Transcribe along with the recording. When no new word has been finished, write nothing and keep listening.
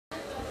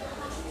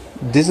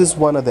This is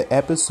one of the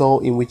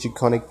episodes in which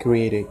Iconic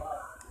created.